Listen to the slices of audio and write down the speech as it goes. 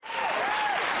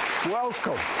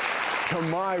Welcome to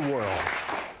my world,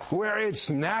 where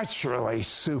it's naturally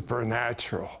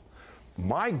supernatural.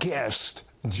 My guest,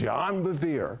 John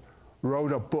Bevere,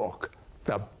 wrote a book,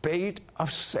 The Bait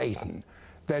of Satan,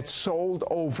 that sold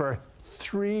over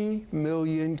 3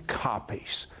 million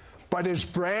copies. But his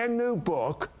brand new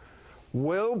book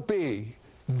will be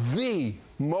the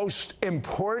most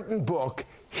important book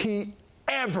he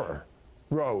ever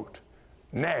wrote.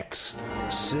 Next.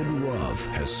 Sid Roth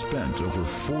has spent over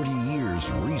 40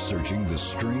 years researching the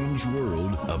strange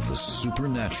world of the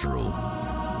supernatural.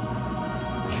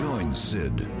 Join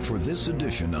Sid for this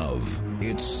edition of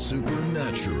It's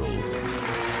Supernatural.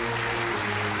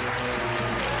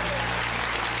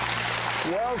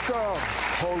 Welcome,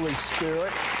 Holy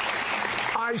Spirit.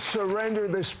 I surrender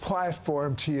this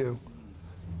platform to you.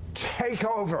 Take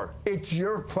over. It's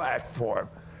your platform.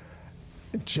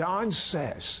 John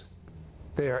says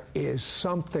there is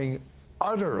something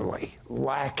utterly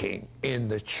lacking in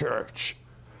the church.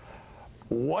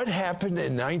 What happened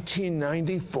in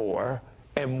 1994,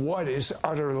 and what is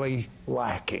utterly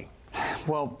lacking?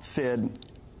 Well, Sid,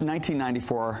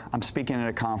 1994, I'm speaking at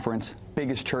a conference,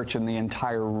 biggest church in the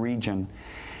entire region,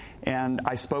 and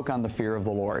I spoke on the fear of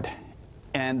the Lord.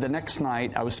 And the next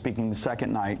night, I was speaking the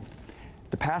second night,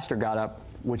 the pastor got up,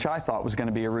 which I thought was going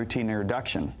to be a routine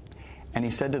introduction. And he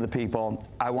said to the people,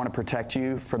 I want to protect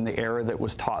you from the error that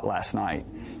was taught last night.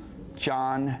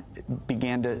 John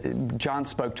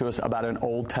spoke to us about an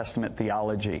Old Testament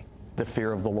theology, the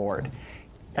fear of the Lord.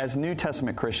 As New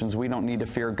Testament Christians, we don't need to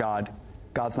fear God.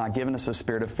 God's not given us a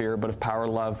spirit of fear, but of power,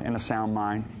 love, and a sound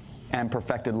mind. And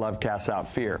perfected love casts out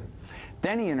fear.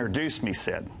 Then he introduced me,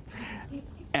 Sid.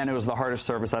 And it was the hardest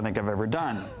service I think I've ever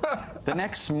done. The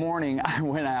next morning, I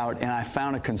went out and I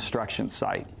found a construction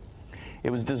site. It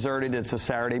was deserted. It's a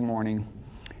Saturday morning.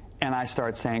 And I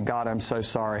start saying, God, I'm so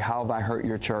sorry. How have I hurt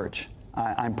your church?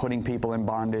 I'm putting people in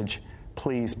bondage.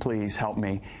 Please, please help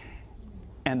me.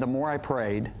 And the more I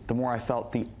prayed, the more I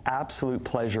felt the absolute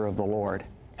pleasure of the Lord.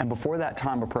 And before that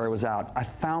time of prayer was out, I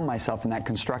found myself in that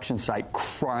construction site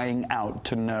crying out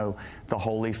to know the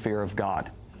holy fear of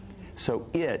God. So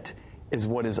it is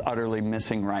what is utterly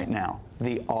missing right now,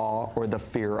 the awe or the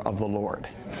fear of the Lord.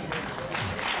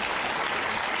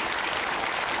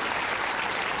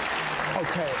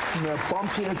 Okay, now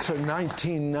bump you to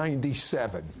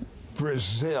 1997,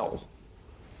 Brazil.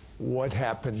 What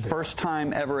happened there? First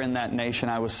time ever in that nation.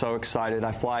 I was so excited.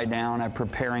 I fly down. I'm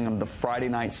preparing them the Friday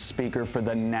night speaker for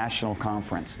the national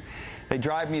conference. They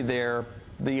drive me there.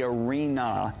 The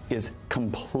arena is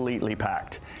completely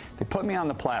packed. They put me on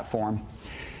the platform,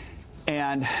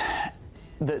 and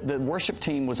the worship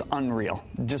team was unreal,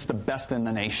 just the best in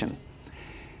the nation.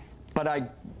 But I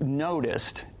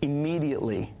noticed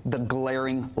immediately the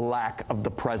glaring lack of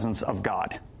the presence of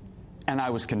God. And I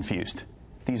was confused.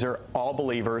 These are all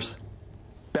believers,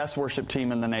 best worship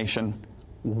team in the nation.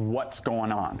 What's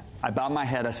going on? I bowed my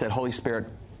head. I said, Holy Spirit,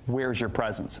 where's your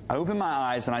presence? I open my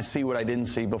eyes and I see what I didn't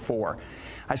see before.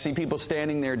 I see people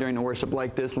standing there during the worship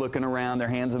like this, looking around, their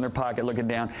hands in their pocket, looking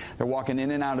down. They're walking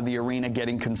in and out of the arena,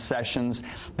 getting concessions.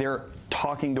 They're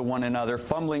talking to one another,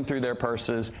 fumbling through their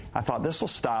purses. I thought, this will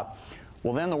stop.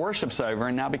 Well, then the worship's over,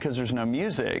 and now because there's no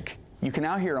music, you can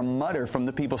now hear a mutter from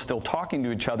the people still talking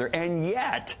to each other, and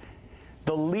yet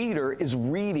the leader is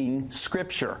reading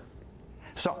Scripture.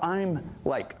 So I'm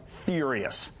like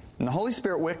furious. And the Holy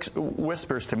Spirit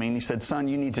whispers to me, and he said, son,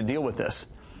 you need to deal with this.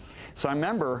 So I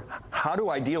remember, how do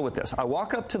I deal with this? I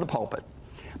walk up to the pulpit.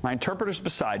 My interpreter's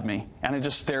beside me, and I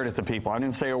just stared at the people. I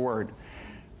didn't say a word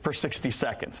for 60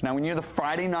 seconds. Now, when you're the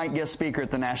Friday night guest speaker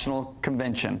at the national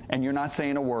convention, and you're not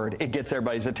saying a word, it gets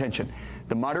everybody's attention.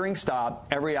 The muttering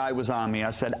stopped. Every eye was on me.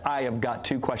 I said, I have got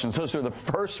 2 questions. Those are the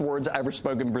first words I ever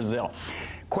spoke in Brazil.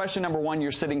 Question number 1,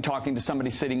 you're sitting talking to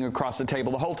somebody sitting across the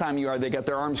table. The whole time they got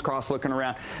their arms crossed looking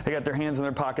around. They got their hands in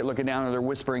their pocket looking down, and they're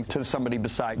whispering to somebody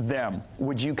beside them.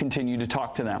 Would you continue to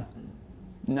talk to them?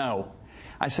 No.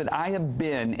 I said, I have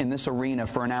been in this arena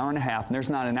for an hour and a half, and there's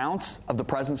not an ounce of the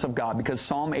presence of God, because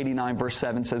Psalm 89, verse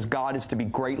 7 says, God is to be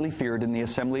greatly feared in the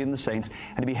assembly of the saints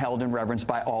and to be held in reverence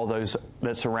by all those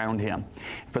that surround him.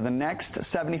 For the next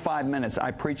 75 minutes,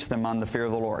 I preached them on the fear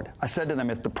of the Lord. I said to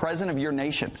them, if the president of your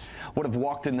nation would have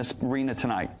walked in this arena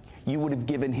tonight, you would have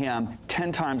given him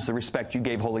 10 times the respect you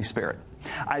gave Holy Spirit.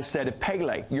 I said, if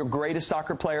Pele, your greatest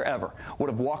soccer player ever, would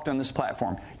have walked on this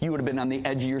platform, you would have been on the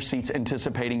edge of your seats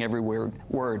anticipating every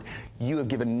word. You have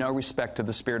given no respect to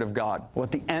the Spirit of God. Well,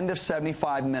 at the end of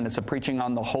 75 minutes of preaching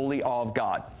on the holy awe of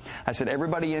God, I said,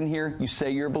 everybody in here, you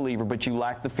say you're a believer, but you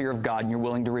lack the fear of God and you're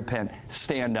willing to repent.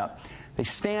 Stand up. They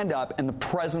stand up, and the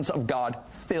presence of God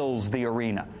fills the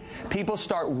arena. People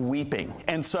start weeping.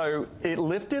 And so it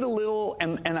lifted a little,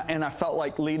 and I felt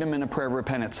like lead them in a prayer of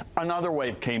repentance. Another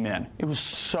wave came in. It was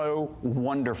so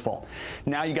wonderful.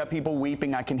 Now you got people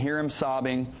weeping. I can hear them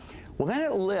sobbing. Well, then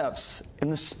it lifts,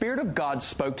 and the Spirit of God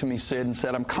spoke to me, Sid, and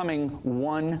said, I'm coming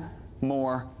one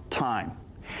more time.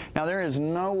 Now, there is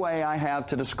no way I have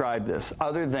to describe this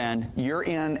other than you're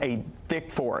in a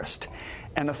thick forest,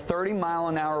 and a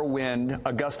 30-mile-an-hour wind,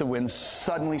 a gust of wind,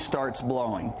 suddenly starts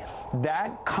blowing.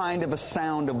 That kind of a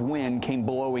sound of wind came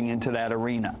blowing into that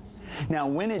arena. Now,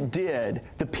 when it did,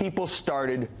 the people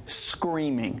started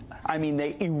screaming. I mean,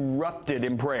 they erupted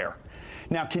in prayer.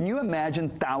 Now, can you imagine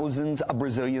thousands of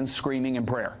Brazilians screaming in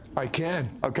prayer? I can.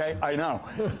 Okay, I know.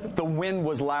 The wind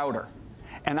was louder.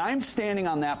 And I'm standing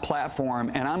on that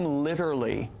platform, and I'm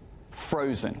literally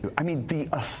frozen. I mean, the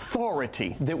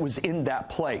authority that was in that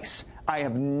place, I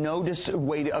have no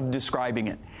way of describing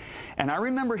it. And I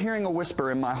remember hearing a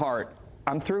whisper in my heart,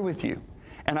 I'm through with you.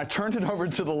 And I turned it over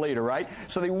to the leader, right?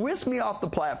 So they whisked me off the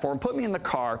platform, put me in the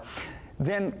car.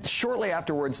 Then shortly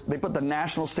afterwards, they put the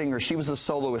national singer, she was a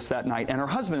soloist that night, and her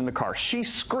husband in the car. She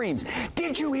screams,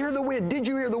 did you hear the wind? Did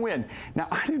you hear the wind? Now,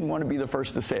 I didn't want to be the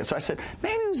first to say it, so I said,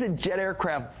 maybe it was a jet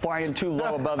aircraft flying too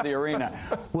low above the arena.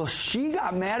 Well, she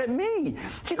got mad at me.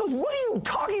 She goes, what are you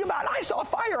talking about? I saw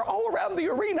fire all around the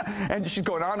arena. And she's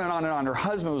going on and on and on. Her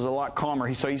husband was a lot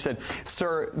calmer. So he said,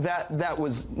 sir, that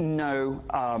was no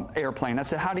airplane. I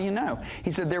said, how do you know? He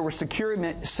said, there were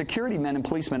security men and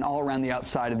policemen all around the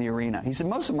outside of the arena. He said,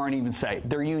 most of them aren't even saved.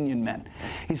 They're union men.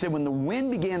 He said, when the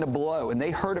wind began to blow and they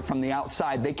heard it from the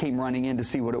outside, they came running in to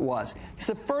see what it was. He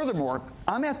said, furthermore,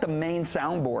 I'm at the main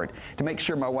soundboard to make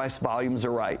sure my wife's volumes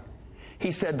are right.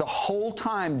 He said, the whole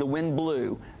time the wind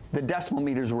blew, the decimal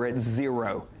meters were at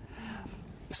 0.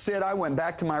 Sid, I went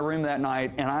back to my room that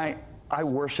night, and I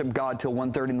worshiped God till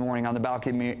 1:30 in the morning on the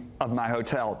balcony of my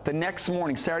hotel. The next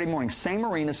morning, Saturday morning, same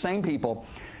arena, same people.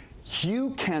 You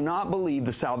cannot believe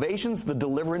the salvations, the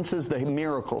deliverances, the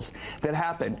miracles that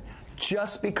happened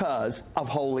just because of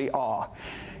holy awe.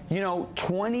 You know,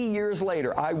 20 years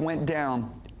later, I went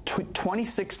down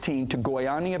 2016 to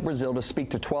Goiânia, Brazil to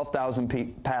speak to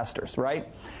 12,000 pastors, right?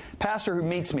 Pastor who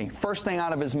meets me, first thing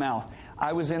out of his mouth,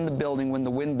 I was in the building when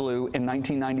the wind blew in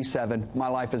 1997. My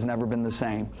life has never been the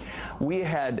same. We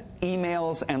had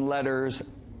emails and letters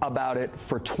about it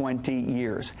for 20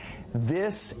 years.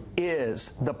 This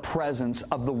is the presence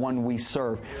of the one we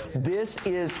serve. This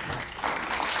is...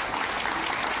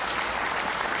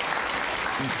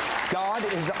 God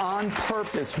is on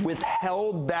purpose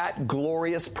withheld that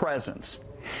glorious presence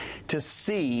to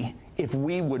see if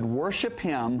we would worship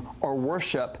Him or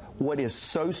worship what is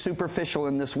so superficial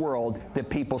in this world that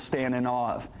people stand in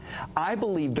awe of. I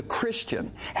believe the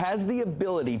Christian has the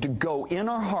ability to go in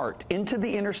our heart into the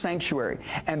inner sanctuary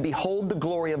and behold the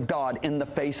glory of God in the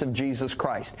face of Jesus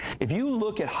Christ. If you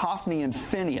look at Hophni and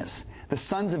Phinehas, the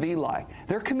sons of Eli,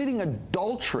 they're committing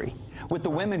adultery with the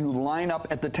women who line up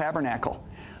at the tabernacle.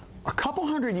 A couple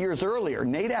hundred years earlier,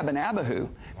 Nadab and Abihu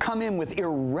come in with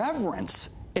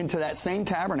irreverence into that same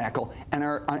tabernacle and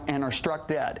are struck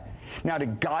dead. Now,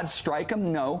 did God strike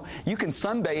them? No. You can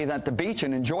sunbathe at the beach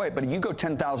and enjoy it, but if you go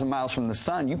 10,000 miles from the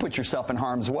sun, you put yourself in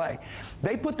harm's way.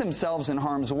 They put themselves in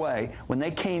harm's way when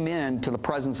they came into the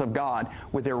presence of God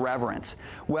with irreverence.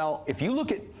 Well, if you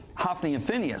look at Hophni and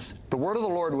Phinehas, the word of the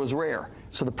Lord was rare,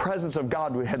 so the presence of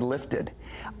God had lifted.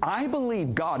 I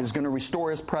believe God is going to restore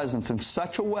His presence in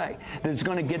such a way that it's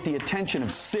going to get the attention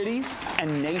of cities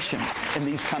and nations in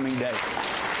these coming days.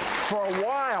 For a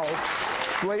while,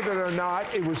 believe it or not,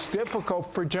 it was difficult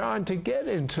for John to get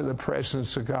into the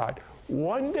presence of God.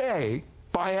 One day,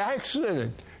 by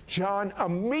accident, John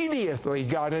immediately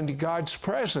got into God's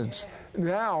presence.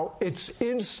 Now it's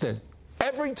instant.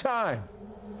 Every time.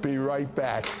 Be right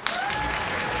back. We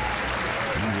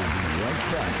will be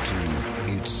right back to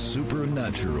It's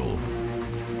Supernatural.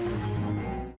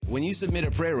 When you submit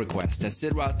a prayer request at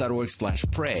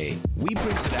sidroth.org/pray, we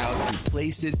print it out and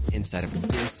place it inside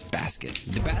of this basket.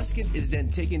 The basket is then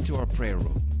taken to our prayer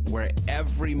room, where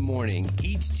every morning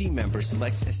each team member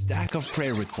selects a stack of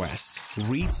prayer requests,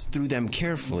 reads through them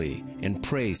carefully, and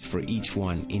prays for each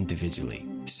one individually.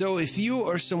 So if you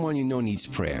or someone you know needs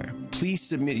prayer, please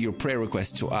submit your prayer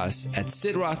request to us at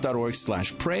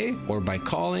sidroth.org/pray or by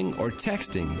calling or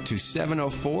texting to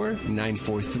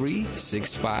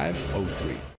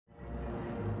 704-943-6503.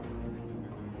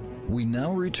 We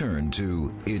now return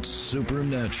to It's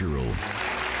Supernatural.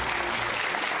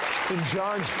 In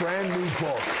John's brand new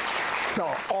book, The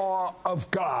Awe of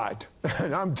God,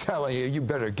 and I'm telling you, you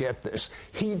better get this,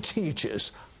 he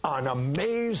teaches on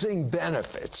amazing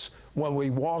benefits when we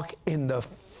walk in the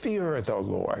fear of the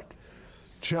Lord.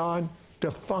 John,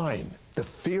 define the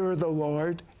fear of the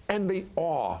Lord and the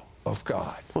awe of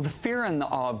God. Well, the fear and the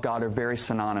awe of God are very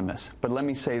synonymous. But let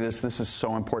me say this is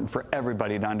so important for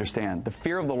everybody to understand. The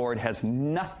fear of the Lord has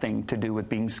nothing to do with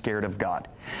being scared of God.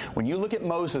 When you look at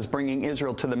Moses bringing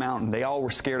Israel to the mountain, they all were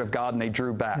scared of God and they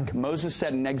drew back. Moses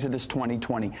said in Exodus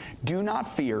 20:20, do not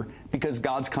fear because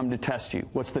God's come to test you.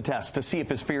 What's the test? To see if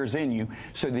his fear is in you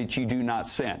so that you do not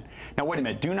sin. Now, wait a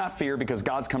minute. Do not fear because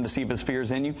God's come to see if his fear is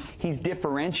in you. He's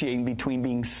differentiating between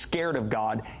being scared of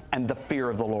God and the fear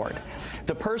of the Lord.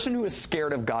 The person who is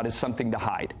scared of God is something to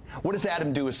hide. What does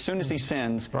Adam do as soon as he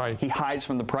sins? Right. He hides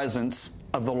from the presence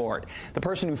of the Lord. The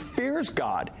person who fears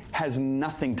God has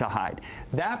nothing to hide.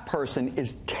 That person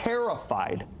is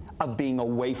terrified of being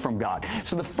away from God.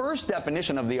 So the first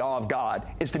definition of the awe of God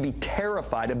is to be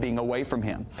terrified of being away from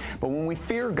him. But when we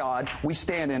fear God, we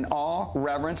stand in awe,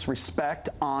 reverence, respect,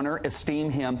 honor, esteem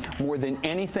him more than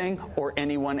anything or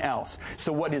anyone else.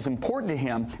 So what is important to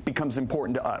him becomes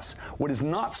important to us. What is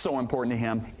not so important to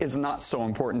him is not so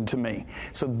important to me.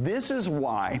 So this is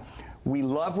why we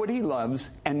love what he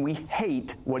loves and we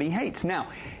hate what he hates. Now,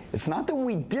 it's not that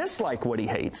we dislike what he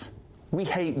hates. We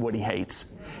hate what he hates.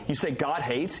 You say God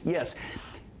hates? Yes.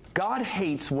 God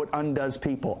hates what undoes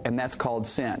people, and that's called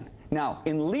sin. Now,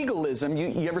 in legalism,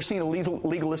 you ever seen a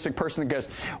legalistic person that goes,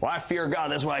 well, I fear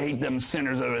God, that's why I hate them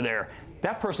sinners over there.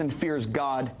 That person fears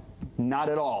God not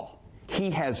at all. He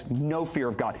has no fear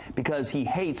of God because he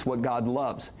hates what God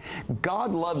loves.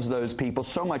 God loves those people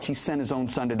so much he sent his own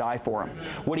son to die for them.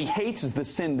 What he hates is the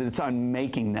sin that's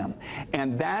unmaking them.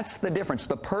 And that's the difference.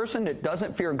 The person that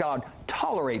doesn't fear God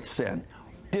tolerates sin,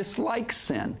 dislikes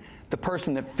sin. The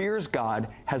person that fears God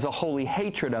has a holy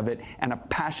hatred of it and a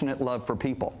passionate love for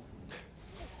people.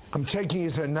 I'm taking you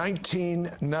to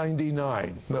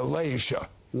 1999, Malaysia.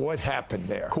 What happened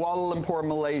there? Kuala Lumpur,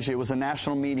 Malaysia. It was a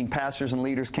national meeting. Pastors and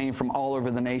leaders came from all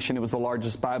over the nation. It was the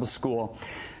largest Bible school.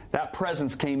 That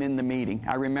presence came in the meeting.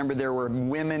 I remember there were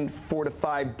women 4 to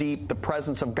 5 deep. The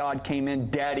presence of God came in.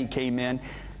 Daddy came in.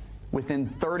 Within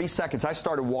 30 seconds, I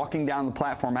started walking down the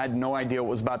platform. I had no idea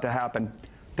what was about to happen.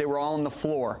 They were all on the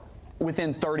floor.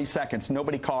 Within 30 seconds,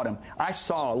 nobody caught them. I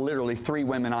saw literally 3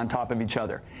 women on top of each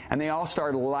other, and they all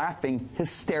started laughing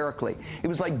hysterically. It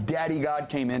was like Daddy God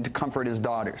came in to comfort his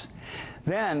daughters.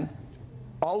 Then,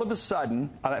 all of a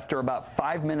sudden, after about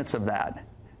 5 minutes of that,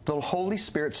 the Holy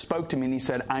Spirit spoke to me and he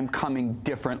said, I'm coming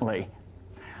differently.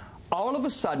 All of a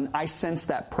sudden, I sensed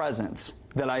that presence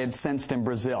that I had sensed in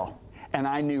Brazil. And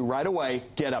I knew right away,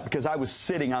 get up, because I was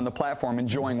sitting on the platform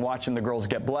enjoying watching the girls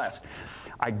get blessed.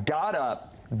 I got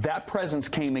up, that presence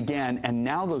came again, and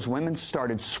now those women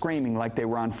started screaming like they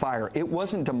were on fire. It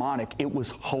wasn't demonic, it was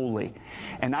holy.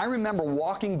 And I remember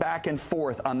walking back and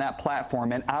forth on that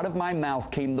platform, and out of my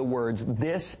mouth came the words,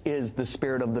 this is the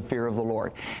spirit of the fear of the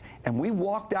Lord. And we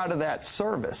walked out of that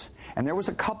service, and there was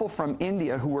a couple from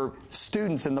India who were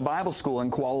students in the Bible school in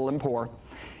Kuala Lumpur.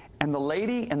 And the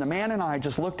lady and the man and I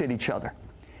just looked at each other.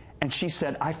 And she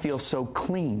said, I feel so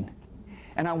clean.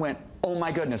 And I went, oh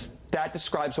my goodness, that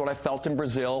describes what I felt in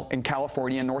Brazil, in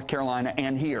California, North Carolina,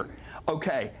 and here.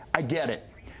 Okay, I get it.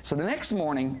 So the next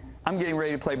morning, I'm getting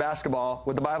ready to play basketball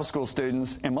with the Bible school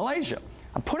students in Malaysia.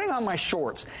 I'm putting on my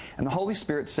shorts, and the Holy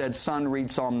Spirit said, son, read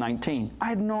Psalm 19. I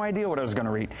had no idea what I was going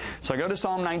to read. So I go to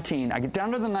Psalm 19. I get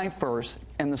down to the 9th verse,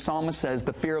 and the psalmist says,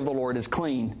 the fear of the Lord is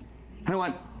clean. And I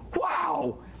went,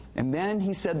 wow! And then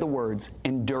he said the words,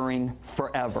 enduring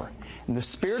forever. And the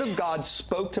Spirit of God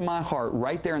spoke to my heart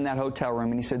right there in that hotel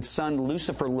room, and he said, son,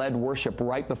 Lucifer led worship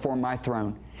right before my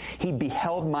throne. He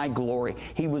beheld my glory.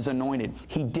 He was anointed.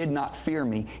 He did not fear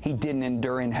me. He didn't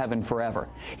endure in heaven forever.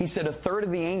 He said, a third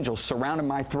of the angels surrounded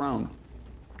my throne.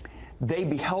 They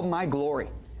beheld my glory.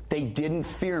 They didn't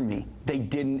fear me. They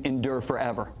didn't endure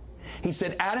forever. He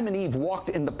said, Adam and Eve walked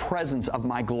in the presence of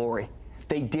my glory.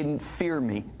 They didn't fear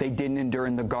me. They didn't endure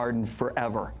in the garden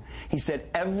forever. He said,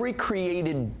 every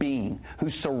created being who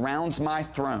surrounds my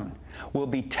throne will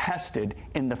be tested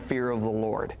in the fear of the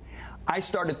Lord. I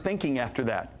started thinking after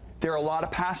that, there are a lot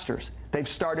of pastors. They've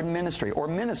started ministry, or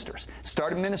ministers,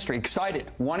 started ministry, excited,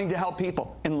 wanting to help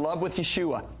people, in love with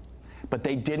Yeshua. But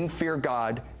they didn't fear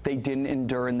God. They didn't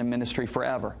endure in the ministry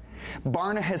forever.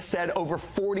 Barna has said over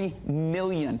 40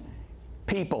 million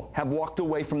people have walked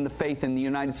away from the faith in the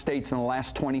United States in the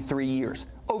last 23 years.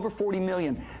 Over 40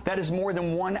 million. That is more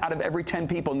than 1 out of every 10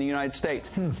 people in the United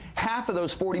States. Half of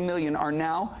those 40 million are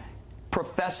now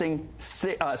professing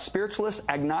spiritualists,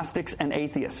 agnostics, and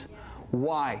atheists.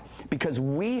 Why? Because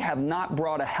we have not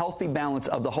brought a healthy balance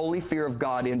of the holy fear of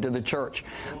God into the church.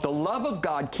 The love of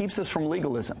God keeps us from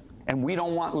legalism. And we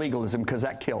don't want legalism because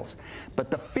that kills.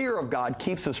 But the fear of God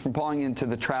keeps us from falling into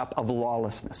the trap of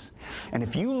lawlessness. And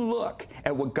if you look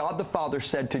at what God the Father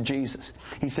said to Jesus,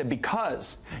 he said,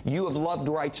 because you have loved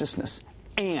righteousness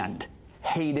and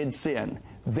hated sin,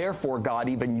 therefore God,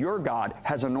 even your God,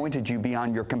 has anointed you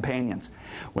beyond your companions.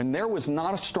 When there was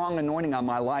not a strong anointing on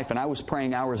my life and I was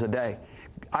praying hours a day,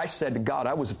 I said to God,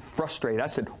 I was frustrated. I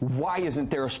said, why isn't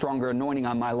there a stronger anointing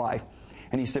on my life?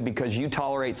 And he said, because you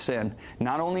tolerate sin,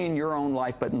 not only in your own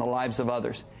life, but in the lives of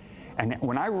others. And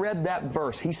when I read that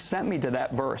verse, he sent me to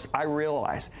that verse, I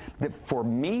realized that for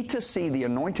me to see the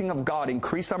anointing of God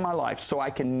increase on my life so I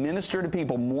can minister to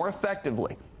people more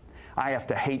effectively, I have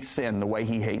to hate sin the way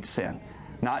he hates sin.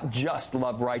 Not just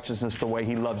love righteousness the way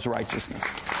he loves righteousness.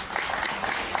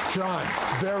 John,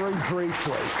 very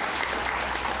briefly,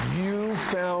 you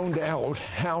found out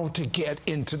how to get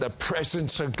into the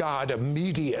presence of God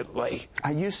immediately.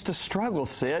 I used to struggle,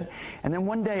 Sid. And then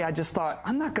one day I just thought,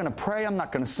 I'm not going to pray, I'm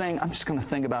not going to sing, I'm just going to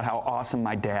think about how awesome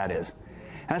my dad is.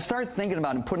 And I started thinking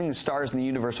about him putting the stars in the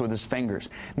universe with his fingers,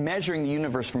 measuring the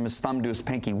universe from his thumb to his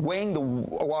pinky, weighing the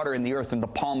water in the earth in the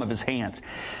palm of his hands.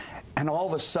 And all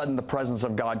of a sudden the presence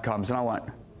of God comes. And I went,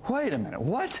 wait a minute,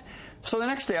 what? So the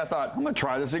next day I thought, I'm going to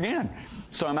try this again.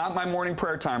 So I'm at my morning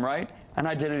prayer time, right? And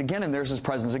I did it again, and there's his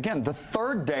presence again. The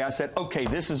third day, I said, okay,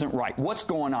 this isn't right. What's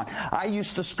going on? I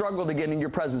used to struggle to get in your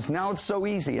presence. Now it's so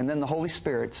easy. And then the Holy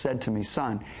Spirit said to me,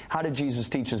 son, how did Jesus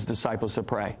teach his disciples to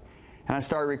pray? And I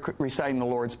started reciting the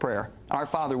Lord's Prayer. Our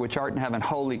Father, which art in heaven,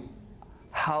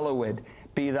 hallowed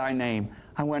be thy name.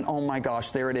 I went, oh my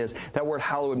gosh, there it is. That word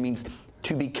hallowed means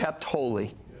to be kept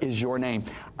holy is your name.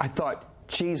 I thought,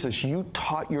 Jesus, you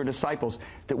taught your disciples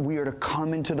that we are to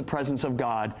come into the presence of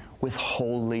God with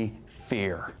holy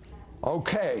fear.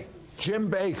 Okay,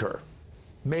 Jim Bakker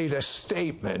made a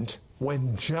statement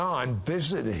when John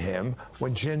visited him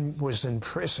when Jim was in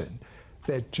prison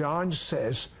that John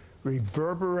says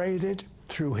reverberated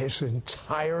through his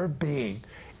entire being.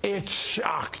 It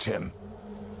shocked him.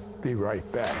 Be right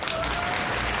back.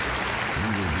 We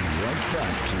will be right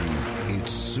back to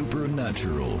It's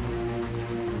Supernatural.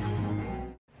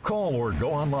 Call or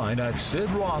go online at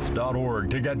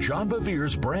sidroth.org to get John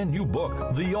Bevere's brand new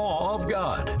book, The Awe of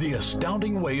God, The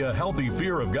Astounding Way a Healthy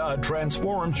Fear of God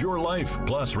Transforms Your Life.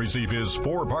 Plus, receive his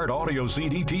 4-part audio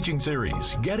CD teaching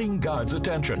series, Getting God's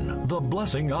Attention, The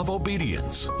Blessing of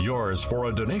Obedience. Yours for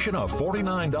a donation of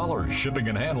 $49. Shipping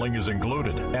and handling is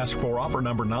included. Ask for offer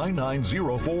number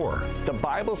 9904. The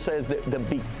Bible says that the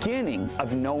beginning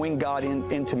of knowing God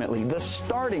intimately, the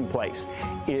starting place,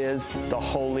 is the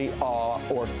holy awe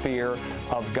or fear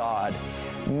of God.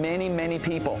 Many, many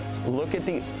people look at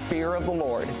the fear of the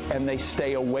Lord and they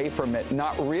stay away from it,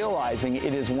 not realizing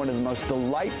it is one of the most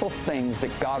delightful things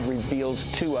that God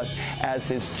reveals to us as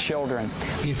his children.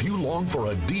 If you long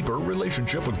for a deeper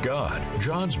relationship with God,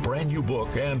 John's brand new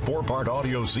book and 4-part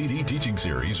audio CD teaching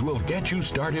series will get you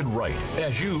started right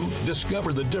as you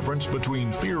discover the difference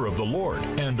between fear of the Lord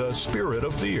and a spirit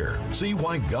of fear. See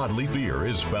why godly fear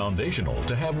is foundational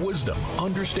to have wisdom,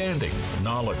 understanding,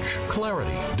 knowledge,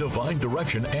 clarity, divine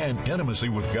direction, and intimacy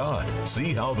with God.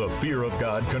 See how the fear of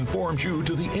God conforms you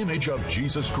to the image of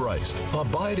Jesus Christ.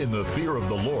 Abide in the fear of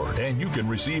the Lord, and you can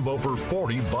receive over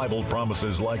 40 Bible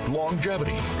promises like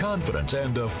longevity, confidence,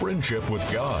 and a friendship with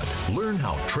God. Learn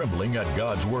how trembling at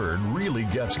God's Word really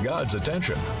gets God's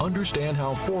attention. Understand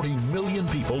how 40 million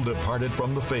people departed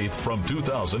from the faith from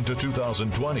 2000 to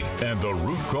 2020, and the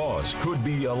root cause could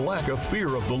be a lack of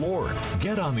fear of the Lord.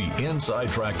 Get on the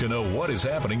inside track to know what is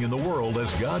happening in the world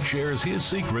as God shares his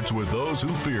secrets with those who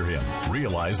fear him.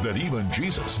 Realize that even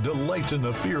Jesus delights in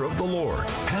the fear of the Lord.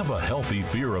 Have a healthy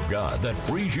fear of God that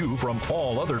frees you from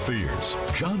all other fears.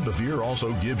 John Bevere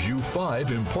also gives you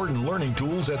 5 important learning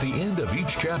tools at the end of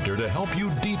each chapter to help you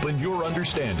deepen your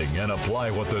understanding and apply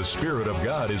what the Spirit of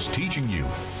God is teaching you.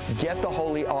 Get the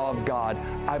holy awe of God.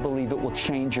 I believe it will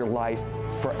change your life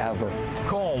forever.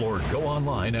 Call or go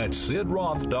online at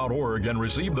sidroth.org and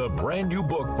receive the brand new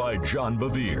book by John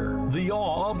Bevere, The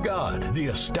Awe of God, The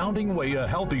Astounding Way a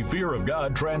Healthy Fear of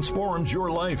God Transforms Your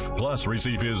Life. Plus,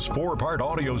 receive his 4-part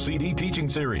audio CD teaching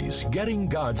series, Getting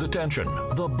God's Attention,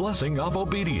 The Blessing of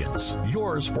Obedience.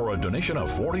 Yours for a donation of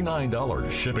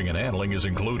 $49. Shipping and handling is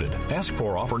included. Ask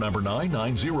for offer number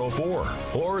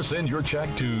 9904 or send your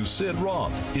check to Sid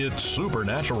Roth. It's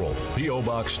Supernatural. P.O.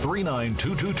 Box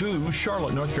 39222,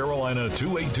 Charlotte, North Carolina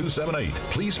 28278.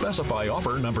 Please specify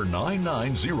offer number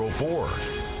 9904.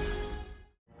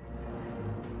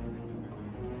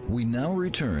 We now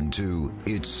return to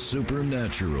It's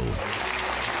Supernatural.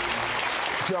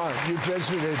 John, you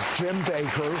visited Jim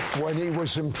Bakker when he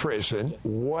was in prison.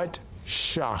 What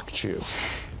shocked you?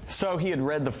 So he had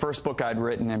read the first book I'd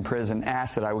written in prison,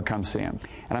 asked that I would come see him.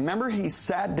 And I remember he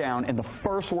sat down, and the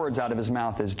first words out of his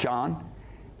mouth is, "John,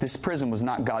 this prison was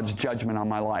not God's judgment on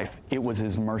my life. It was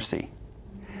His mercy."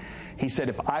 He said,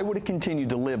 if I would have continued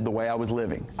to live the way I was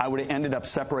living, I would have ended up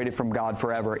separated from God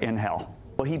forever in hell.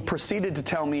 Well, he proceeded to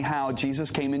tell me how Jesus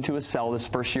came into his cell this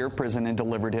first year of prison and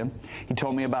delivered him. He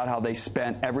told me about how they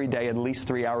spent every day at least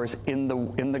 3 hours in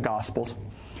the Gospels.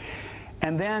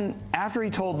 And then after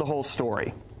he told the whole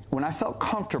story, when I felt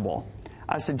comfortable,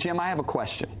 I said, Jim, I have a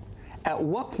question. At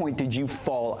what point did you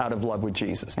fall out of love with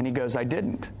Jesus? And he goes, I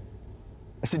didn't.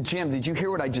 I said, Jim, did you hear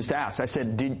what I just asked? I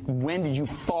said, when did you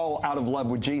fall out of love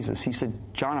with Jesus? He said,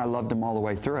 John, I loved him all the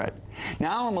way through it.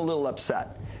 Now I'm a little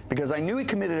upset because I knew he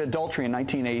committed adultery in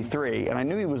 1983, and I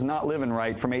knew he was not living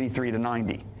right from 83 to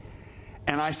 90.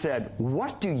 And I said,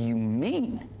 what do you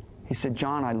mean? He said,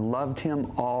 John, I loved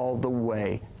him all the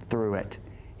way through it.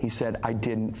 He said, I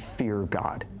didn't fear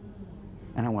God.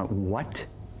 And I went, what?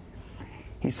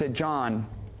 He said, John,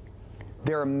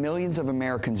 there are millions of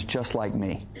Americans just like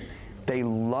me. They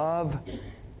love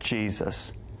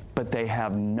Jesus, but they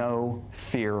have no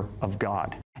fear of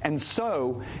God. And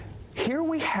so, here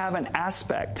we have an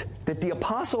aspect that the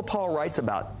Apostle Paul writes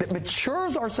about that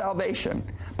matures our salvation,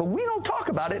 but we don't talk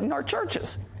about it in our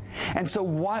churches. And so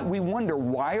we wonder,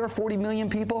 why are 40 million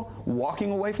people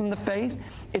walking away from the faith?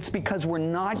 It's because we're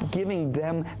not giving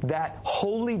them that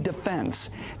holy defense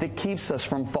that keeps us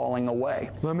from falling away.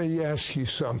 Let me ask you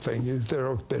something, you that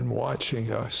have been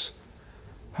watching us.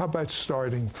 How about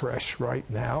starting fresh right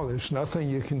now? There's nothing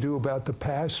you can do about the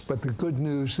past, but the good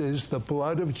news is the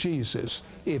blood of Jesus,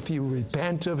 if you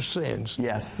repent of sins,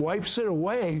 yes, wipes it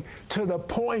away to the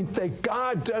point that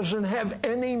God doesn't have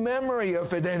any memory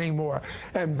of it anymore.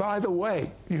 And by the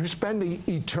way, you're spending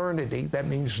eternity, that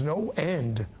means no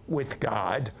end, with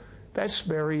God. That's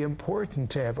very important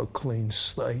to have a clean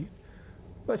slate.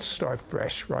 Let's start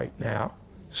fresh right now.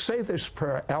 Say this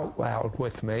prayer out loud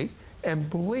with me. And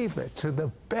believe it to the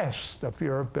best of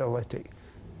your ability.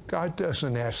 God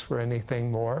doesn't ask for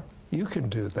anything more. You can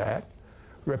do that.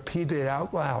 Repeat it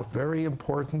out loud. Very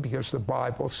important because the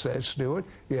Bible says do it.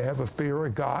 You have a fear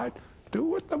of God? Do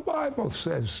what the Bible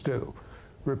says do.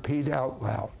 Repeat out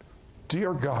loud.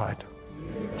 Dear God.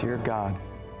 Dear God.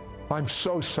 I'm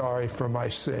so sorry for my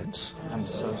sins. I'm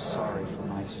so sorry for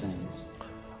my sins.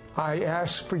 I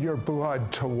ask for your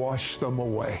blood to wash them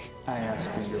away. I ask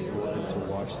for your blood to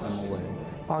wash them away.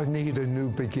 I need a new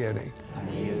beginning. I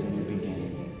need a new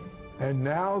beginning. And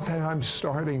now that I'm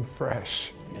starting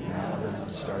fresh,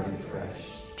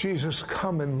 Jesus,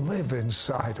 come and live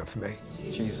inside of me.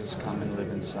 Jesus, come and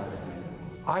live inside of me.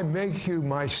 I make you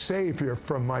my Savior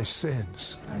from my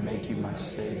sins. I make you my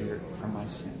Savior from my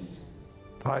sins.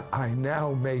 But I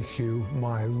now make you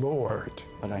my Lord.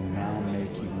 But I now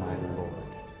make you my Lord.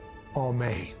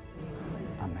 Amen.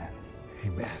 Amen.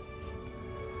 Amen.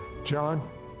 John,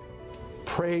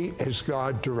 pray as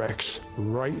God directs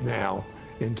right now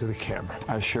into the camera.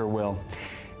 I sure will.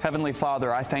 Heavenly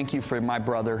Father, I thank you for my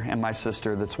brother and my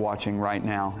sister that's watching right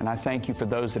now. And I thank you for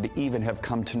those that even have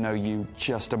come to know you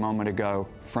just a moment ago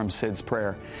from Sid's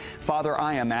prayer. Father,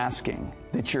 I am asking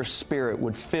that your Spirit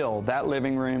would fill that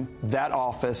living room, that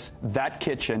office, that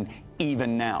kitchen,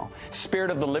 even now. Spirit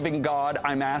of the living God,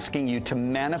 I'm asking you to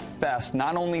manifest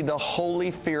not only the holy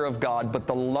fear of God, but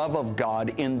the love of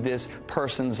God in this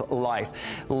person's life.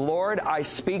 Lord, I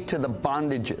speak to the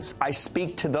bondages. I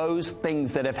speak to those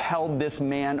things that have held this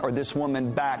man or this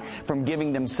woman back from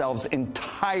giving themselves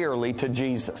entirely to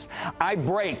Jesus. I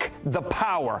break the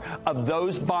power of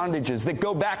those bondages that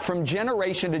go back from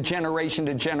generation to generation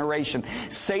to generation.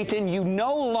 Satan, you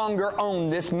no longer own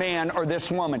this man or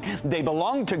this woman. They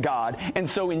belong to God. And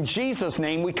so in Jesus'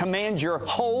 name, we command your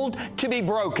hold to be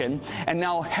broken. And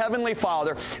now, Heavenly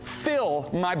Father, fill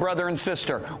my brother and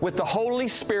sister with the Holy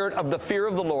Spirit of the fear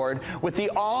of the Lord, with the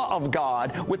awe of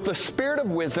God, with the spirit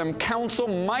of wisdom, counsel,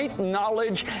 might,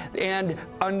 knowledge, and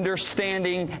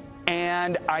understanding.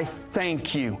 And I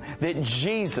thank you that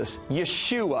Jesus,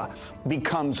 Yeshua,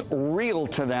 becomes real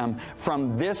to them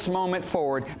from this moment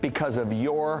forward because of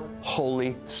your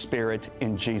Holy Spirit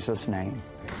in Jesus' name.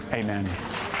 Amen.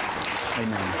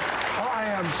 Amen. I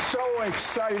am so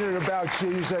excited about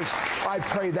Jesus. I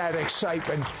pray that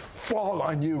excitement fall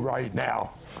on you right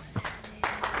now.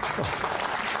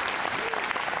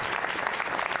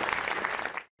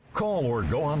 Call or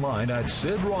go online at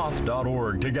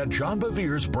sidroth.org to get John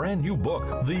Bevere's brand new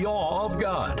book, The Awe of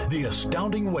God, The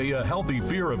Astounding Way a Healthy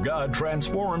Fear of God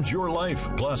Transforms Your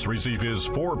Life. Plus, receive his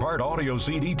 4-part audio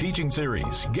CD teaching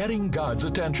series, Getting God's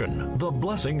Attention, The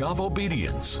Blessing of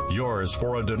Obedience. Yours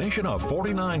for a donation of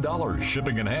 $49.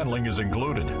 Shipping and handling is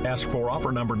included. Ask for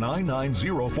offer number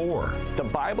 9904. The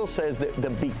Bible says that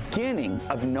the beginning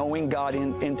of knowing God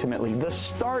intimately, the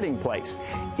starting place,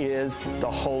 is the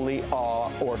holy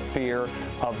awe or fear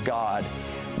of God.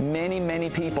 Many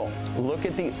people look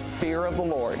at the fear of the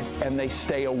Lord and they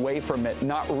stay away from it,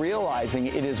 not realizing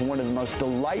it is one of the most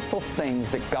delightful things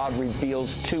that God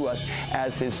reveals to us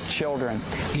as His children.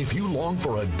 If you long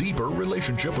for a deeper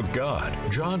relationship with God,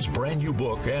 John's brand new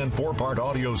book and 4-part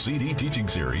audio CD teaching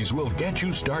series will get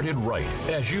you started right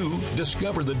as you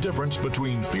discover the difference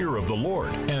between fear of the Lord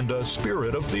and a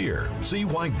spirit of fear. See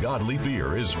why godly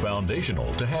fear is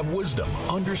foundational to have wisdom,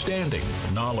 understanding,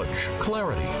 knowledge,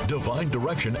 clarity, divine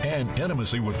direction, and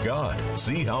intimacy with God.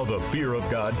 See how the fear of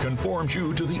God conforms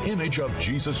you to the image of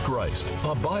Jesus Christ.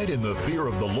 Abide in the fear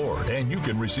of the Lord, and you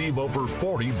can receive over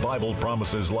 40 Bible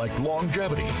promises like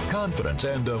longevity, confidence,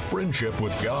 and a friendship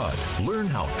with God. Learn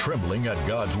how trembling at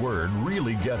God's Word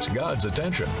really gets God's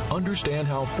attention. Understand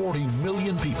how 40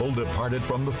 million people departed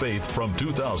from the faith from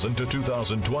 2000 to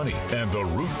 2020, and the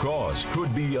root cause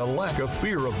could be a lack of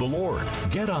fear of the Lord.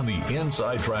 Get on the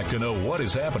inside track to know what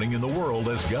is happening in the world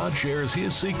as God shares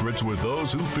His secrets with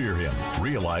those who fear Him.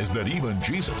 Realize that even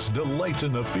Jesus delights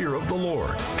in the fear of the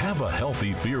Lord. Have a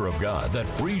healthy fear of God that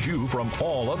frees you from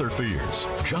all other fears.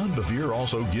 John Bevere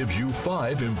also gives you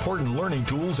 5 important learning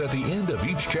tools at the end of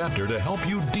each chapter to help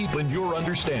you deepen your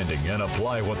understanding and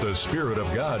apply what the Spirit of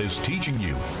God is teaching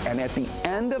you. And at the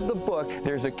end of the book,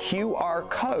 there's a QR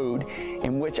code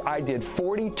in which I did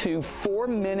 42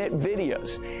 4-minute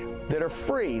videos that are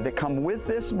free, that come with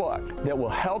this book, that will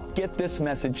help get this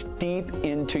message deep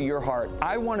into your heart.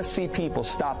 I want to see people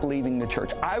stop leaving the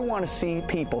church. I want to see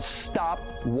people stop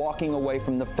walking away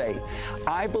from the faith.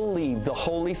 I believe the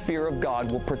holy fear of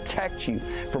God will protect you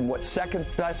from what 2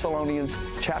 Thessalonians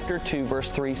chapter 2 verse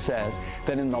 3 says,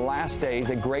 that in the last days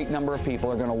a great number of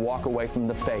people are going to walk away from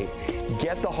the faith.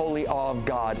 Get the holy awe of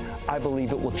God. I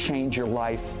believe it will change your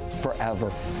life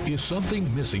forever. Is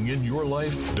something missing in your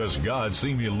life? Does God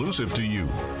seem elusive to you?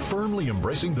 Firmly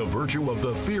embracing the virtue of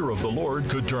the fear of the Lord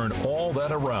could turn all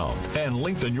that around and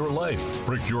lengthen your life,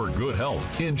 procure good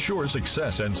health, ensure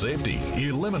success and safety,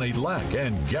 eliminate lack,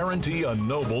 and guarantee a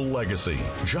noble legacy.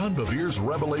 John Bevere's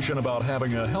revelation about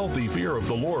having a healthy fear of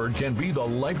the Lord can be the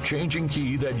life-changing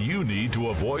key that you need to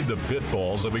avoid the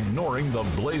pitfalls of ignoring the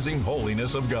blazing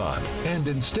holiness of God, and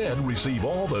instead receive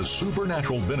all the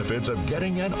supernatural benefits of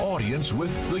getting an audience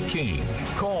with the King.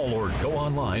 Call or go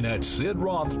online at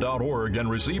sidroth.org and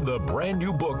receive the brand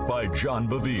new book by John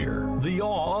Bevere, The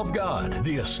Awe of God,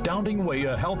 The Astounding Way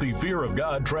a Healthy Fear of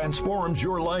God Transforms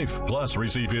Your Life. Plus,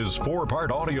 receive his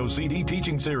 4-part audio CD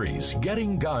teaching series,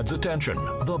 Getting God's Attention,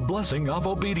 The Blessing of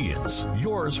Obedience.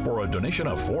 Yours for a donation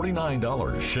of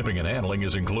 $49. Shipping and handling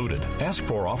is included. Ask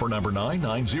for offer number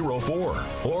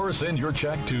 9904 or send your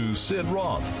check to Sid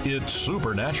Roth. It's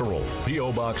supernatural.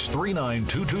 P.O. Box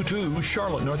 39222,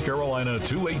 Charlotte, North Carolina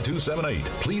 28278.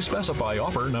 Please specify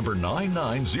offer number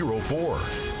 9904.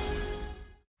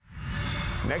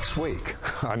 Next week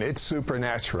on It's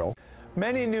Supernatural.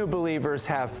 Many new believers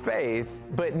have faith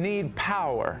but need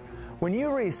power. When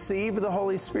you receive the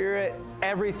Holy Spirit,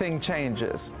 everything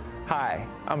changes. Hi,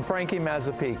 I'm Frankie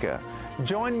Mazzapica.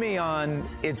 Join me on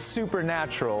It's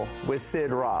Supernatural with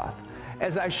Sid Roth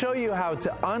as I show you how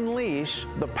to unleash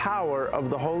the power of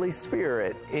the Holy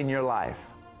Spirit in your life.